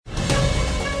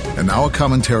And now a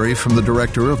commentary from the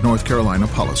director of North Carolina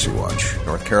Policy Watch.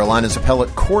 North Carolina's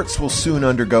appellate courts will soon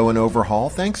undergo an overhaul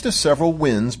thanks to several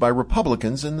wins by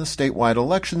Republicans in the statewide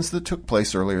elections that took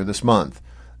place earlier this month.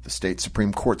 The state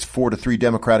Supreme Court's 4-3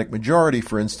 Democratic majority,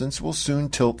 for instance, will soon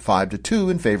tilt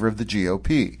 5-2 in favor of the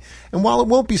GOP. And while it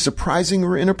won't be surprising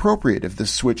or inappropriate if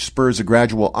this switch spurs a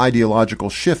gradual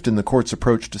ideological shift in the court's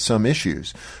approach to some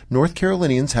issues, North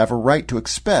Carolinians have a right to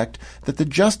expect that the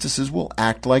justices will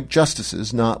act like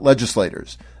justices, not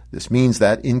legislators. This means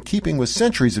that, in keeping with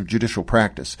centuries of judicial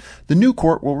practice, the new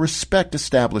court will respect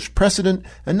established precedent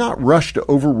and not rush to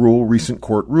overrule recent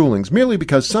court rulings merely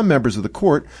because some members of the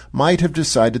court might have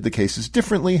decided the cases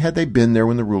differently had they been there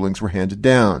when the rulings were handed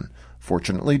down.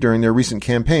 Fortunately, during their recent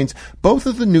campaigns, both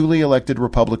of the newly elected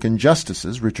Republican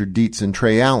justices, Richard Dietz and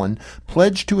Trey Allen,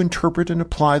 pledged to interpret and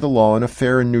apply the law in a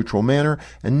fair and neutral manner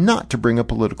and not to bring a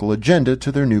political agenda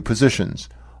to their new positions.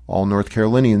 All North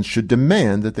Carolinians should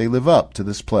demand that they live up to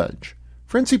this pledge.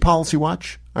 For NC Policy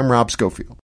Watch, I'm Rob Schofield.